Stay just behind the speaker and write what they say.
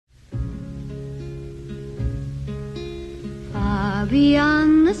Far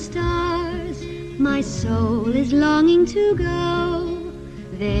beyond the stars, my soul is longing to go.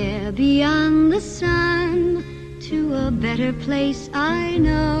 There beyond the sun, to a better place I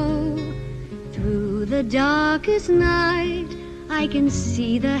know. Through the darkest night, I can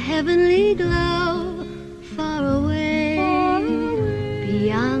see the heavenly glow. Far away,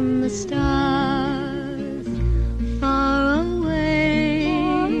 beyond the stars. Far away,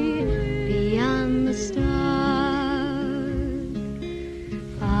 beyond the stars.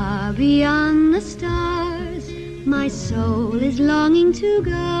 Far beyond the stars, my soul is longing to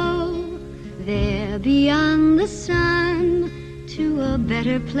go. There beyond the sun, to a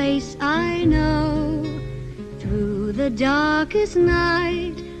better place I know. Through the darkest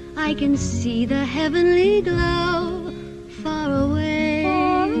night, I can see the heavenly glow. Far away,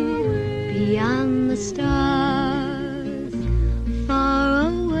 beyond the stars. Far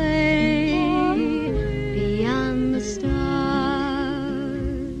away, beyond the stars.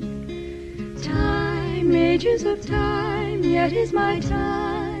 Time, ages of time, yet is my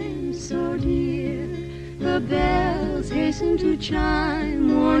time so dear. The bells hasten to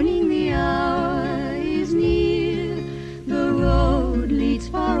chime, warning the hour is near. The road leads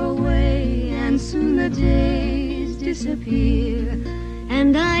far away, and soon the days disappear.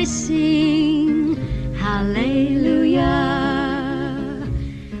 And I sing hallelujah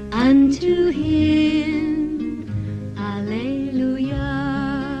unto him, hallelujah.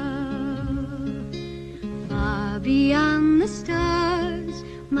 Far beyond the stars,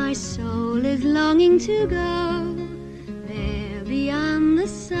 my soul is longing to go. There beyond the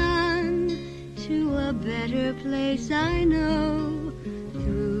sun, to a better place I know.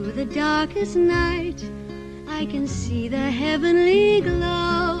 Through the darkest night, I can see the heavenly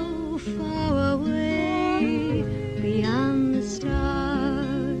glow. Far away, beyond the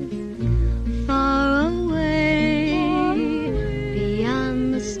stars. Far away,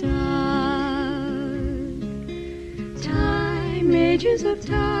 beyond the stars. Time, ages of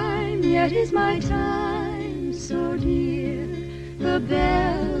time, yet is my time so dear. The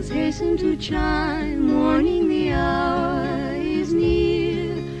bells hasten to chime, warning the hour is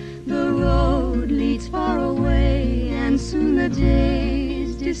near. The road leads far away, and soon the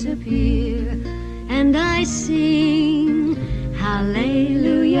days disappear. And I sing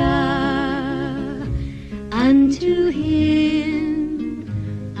hallelujah unto him,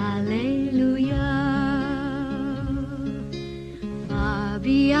 hallelujah. Far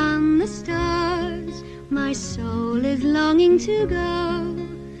beyond the stars, my soul is longing to go.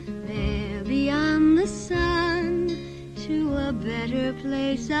 There beyond the sun, to a better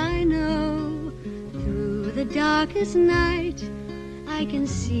place I know. Through the darkest night, I can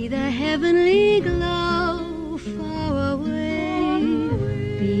see the heavenly glow. Far away,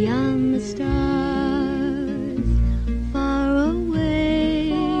 beyond the stars. Far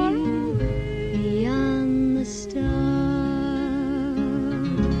away, beyond the stars.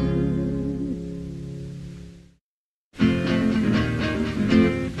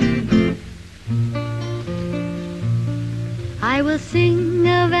 I will sing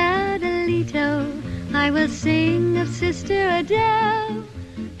of Adelito, I will sing of Sister Adele.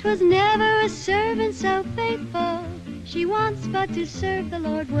 'Twas never a servant so faithful, she wants but to serve the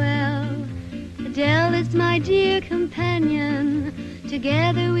Lord well. Adele is my dear companion,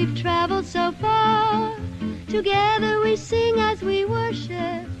 together we've traveled so far. Together we sing as we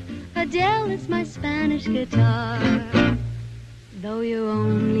worship, Adele is my Spanish guitar. Though you're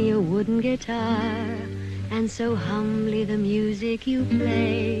only a wooden guitar, and so humbly the music you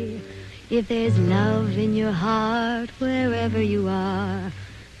play, if there's love in your heart wherever you are,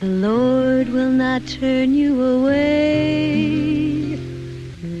 the Lord will not turn you away.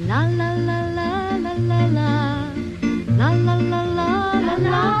 La la la la la la la, la la la la la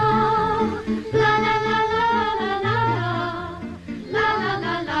la, la la la la la la, la la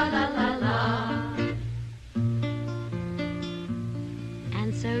la la la la. And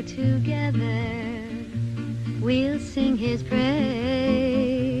so together we'll sing his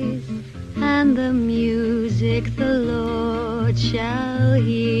praise, and the music the Lord shall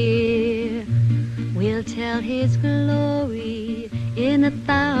hear. We'll tell his glory in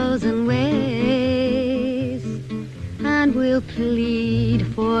 1,000 ways, and we'll plead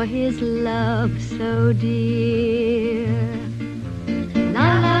for his love so dear.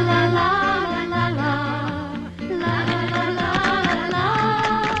 La la la la la la la.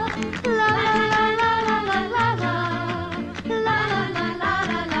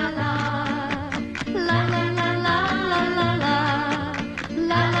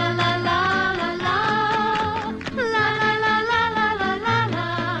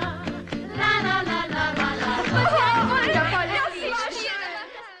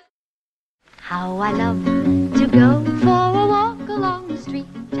 How I love to go for a walk along the street,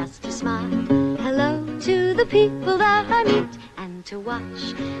 just to smile hello to the people that I meet, and to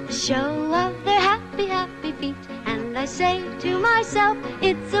watch the show of their happy, happy feet. And I say to myself,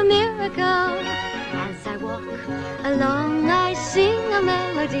 it's a miracle. As I walk along, I sing a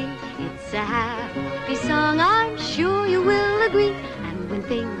melody. It's a happy song, I'm sure you will agree. And when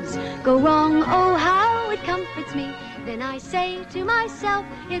things go wrong, oh, how it comforts me. Then I say to myself,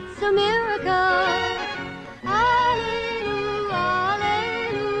 it's a miracle. Alleluia,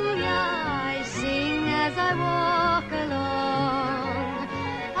 alleluia, I sing as I walk along.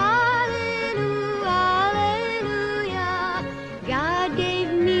 Alleluia, alleluia, God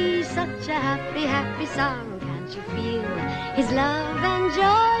gave me such a happy, happy song. Can't you feel His love and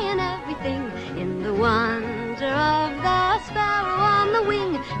joy in everything? In the wonder of the sparrow on the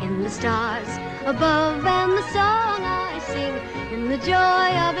wing, in the stars above and the song I sing, in the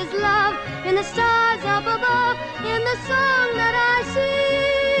joy of His love, in the stars up above, in the song that I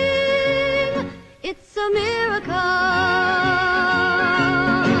sing. It's a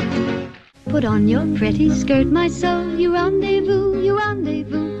miracle. Put on your pretty skirt, my soul, you rendezvous, you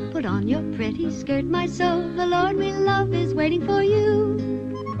rendezvous. Put on your pretty skirt, my soul, the Lord we love is waiting for you.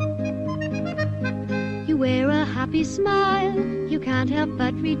 You wear a happy smile, you can't help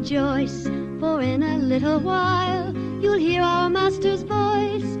but rejoice, for in a little while you'll hear our Master's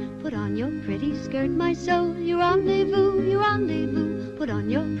voice. Put on your pretty skirt, my soul, you rendezvous, you rendezvous. Put on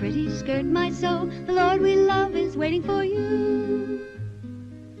your pretty skirt, my soul, the Lord we love is waiting for you.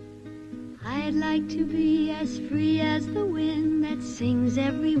 I'd like to be as free as the wind that sings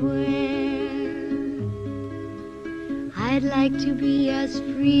everywhere. I'd like to be as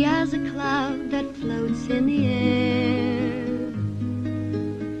free as a cloud that floats in the air.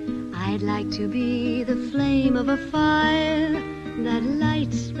 I'd like to be the flame of a fire that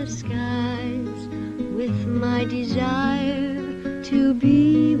lights the skies with my desire to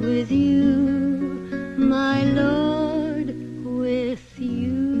be with you, my Lord, with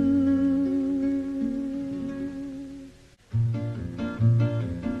you.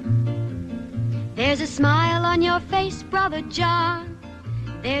 There's a smile on your face, Brother John.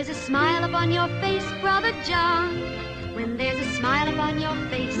 There's a smile upon your face, Brother John. When there's a smile upon your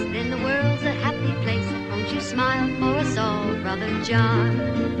face, then the world's a happy place. Won't you smile for us all, Brother John?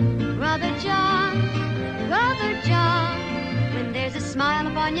 Brother John, Brother John. When there's a smile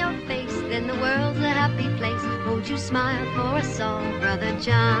upon your face, then the world's a happy place. Won't you smile for us all, Brother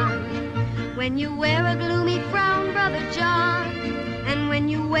John? When you wear a gloomy frown, Brother John, and when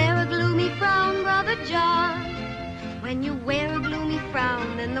you wear a gloomy frown, Brother John, when you wear a gloomy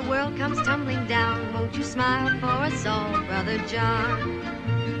frown, then the world comes tumbling down. Won't you smile for us all, Brother John?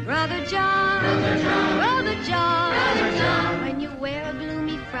 Brother John, Brother John, Brother John, Brother John. When you wear a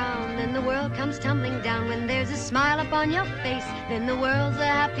gloomy frown, then the world comes tumbling down. When there's a smile upon your face, then the world's a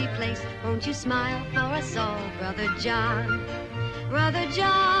happy place. Won't you smile for us all, Brother John? Brother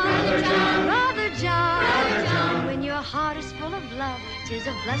John, Brother John, Brother John, Brother John. When your heart is full of love, 'tis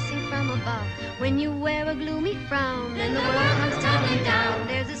a blessing from above. When you wear a gloomy frown, then the world comes tumbling down.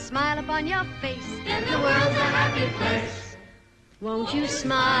 There's a smile upon your face, then the world's a happy place. Won't you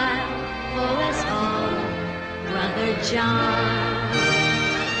smile for us all, Brother John?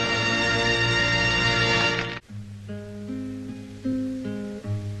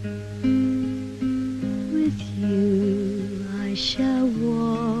 With you I shall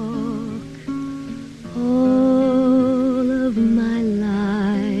walk all of my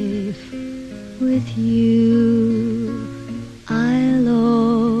life. With you I'll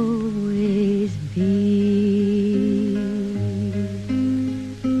always be.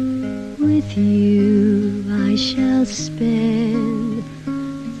 With you I shall spend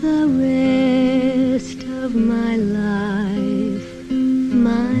the rest of my life,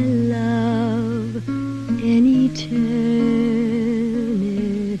 my love, in eternity.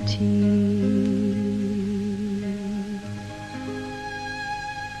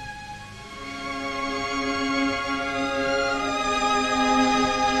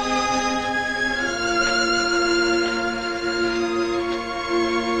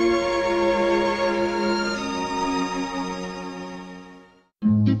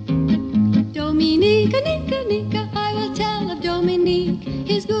 Dominique, Nika, Nika, I will tell of Dominique,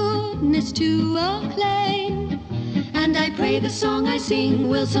 his goodness to acclaim. And I pray the song I sing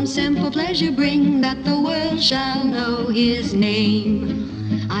will some simple pleasure bring, that the world shall know his name.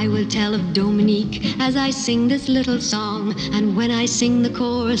 I will tell of Dominique as I sing this little song, and when I sing the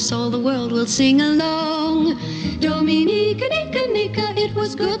chorus, all the world will sing along. Dominique, Nika, Nika, it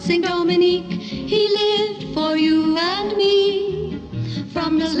was good, sing Dominique. He lived for you and me. From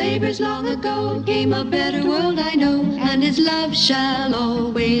From his labors long ago came a better world I know, and his love shall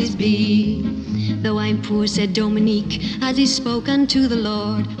always be. Though I'm poor, said Dominique, as he spoke unto the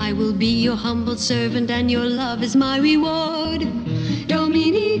Lord, I will be your humble servant, and your love is my reward.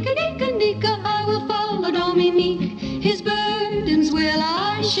 Dominique, I will follow Dominique, his burdens will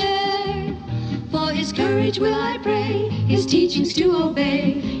I share. For his courage will I pray, his teachings to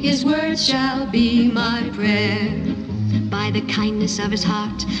obey, his words shall be my prayer. By the kindness of his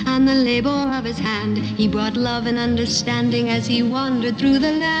heart and the labor of his hand, he brought love and understanding as he wandered through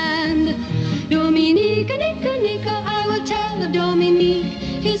the land. Dominique, I will tell of Dominique,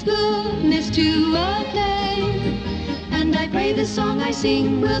 his goodness to acclaim. And I pray the song I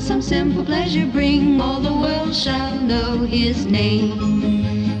sing will some simple pleasure bring, all the world shall know his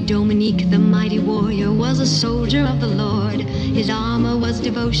name. Dominique, the mighty warrior, was a soldier of the Lord. His armor was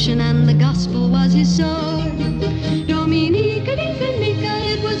devotion and the gospel was his sword. Dominique,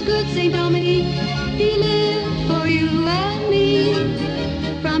 it was good Saint Dominique, he lived for you and me.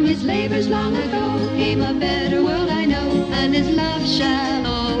 From his labors long ago came a better world I know, and his love shall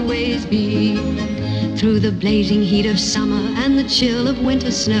always be. Through the blazing heat of summer and the chill of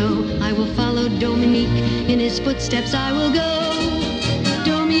winter snow, I will follow Dominique, in his footsteps I will go.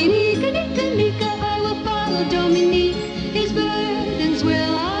 Dominique, I will follow Dominique, his burdens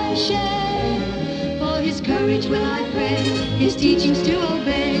will I share. For his courage will I pray, his teachings to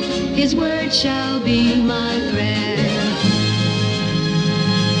obey, his word shall be my prayer.